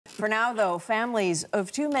For now, though, families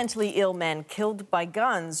of two mentally ill men killed by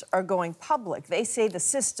guns are going public. They say the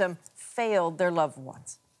system failed their loved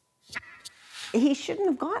ones. He shouldn't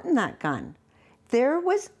have gotten that gun. There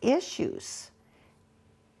was issues.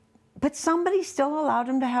 But somebody still allowed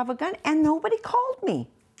him to have a gun, and nobody called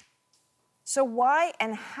me. So why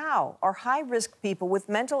and how are high-risk people with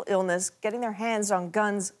mental illness getting their hands on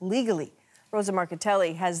guns legally? Rosa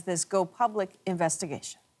Marcatelli has this Go Public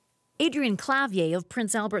investigation. Adrian Clavier of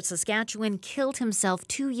Prince Albert, Saskatchewan, killed himself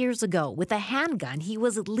 2 years ago with a handgun he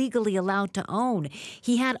was legally allowed to own.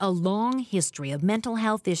 He had a long history of mental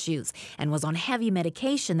health issues and was on heavy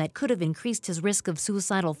medication that could have increased his risk of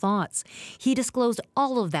suicidal thoughts. He disclosed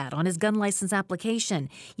all of that on his gun license application,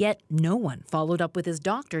 yet no one followed up with his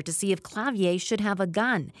doctor to see if Clavier should have a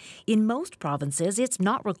gun. In most provinces, it's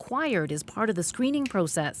not required as part of the screening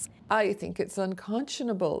process. I think it's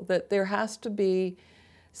unconscionable that there has to be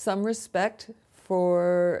some respect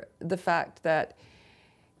for the fact that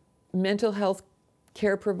mental health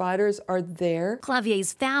care providers are there.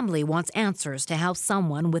 Clavier's family wants answers to how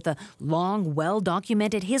someone with a long,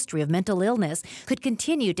 well-documented history of mental illness could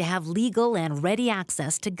continue to have legal and ready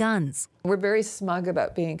access to guns. We're very smug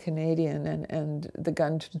about being Canadian and the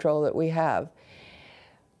gun control that we have.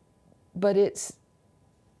 But it's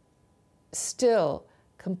still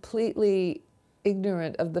completely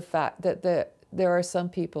ignorant of the fact that there are some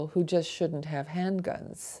people who just shouldn't have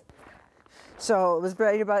handguns. So it was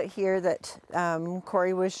right about here that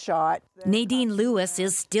Corey was shot. Nadine Lewis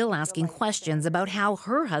is still asking questions about how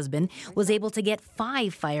her husband was able to get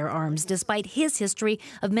 5 firearms despite his history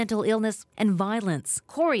of mental illness and violence.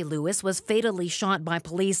 Corey Lewis was fatally shot by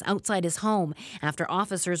police outside his home after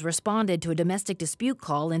officers responded to a domestic dispute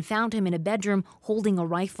call and found him in a bedroom holding a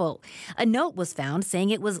rifle. A note was found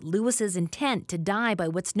saying it was Lewis's intent to die by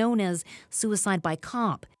what's known as suicide by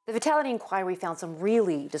cop. The fatality inquiry found some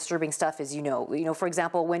really disturbing stuff, as you know. For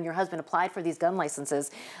example, when your husband applied for these gun licenses,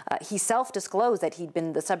 he self-disclosed that he'd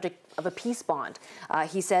been the subject of a peace bond.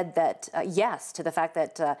 He said that yes to the fact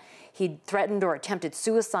that he'd threatened or attempted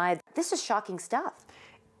suicide. This is shocking stuff.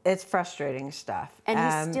 It's frustrating stuff. And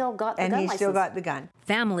he still got the gun license. And he still got the gun.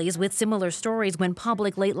 Families with similar stories went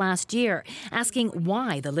public late last year, asking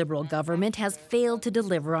why the Liberal government has failed to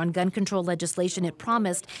deliver on gun control legislation it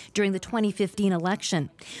promised during the 2015 election.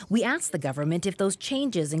 We asked the government if those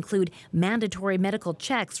changes include mandatory medical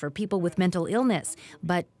checks for people with mental illness,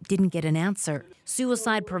 but didn't get an answer.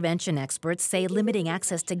 Suicide prevention experts say limiting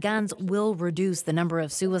access to guns will reduce the number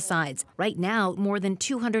of suicides. Right now, more than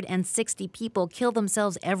 260 people kill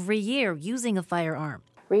themselves every year using a firearm.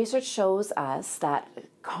 Research shows us that,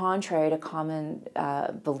 contrary to common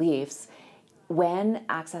beliefs, when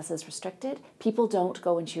access is restricted, people don't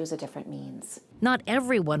go and choose a different means. Not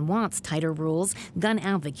everyone wants tighter rules. Gun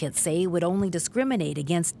advocates say it would only discriminate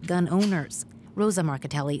against gun owners. Rosa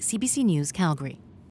Marcatelli, CBC News, Calgary.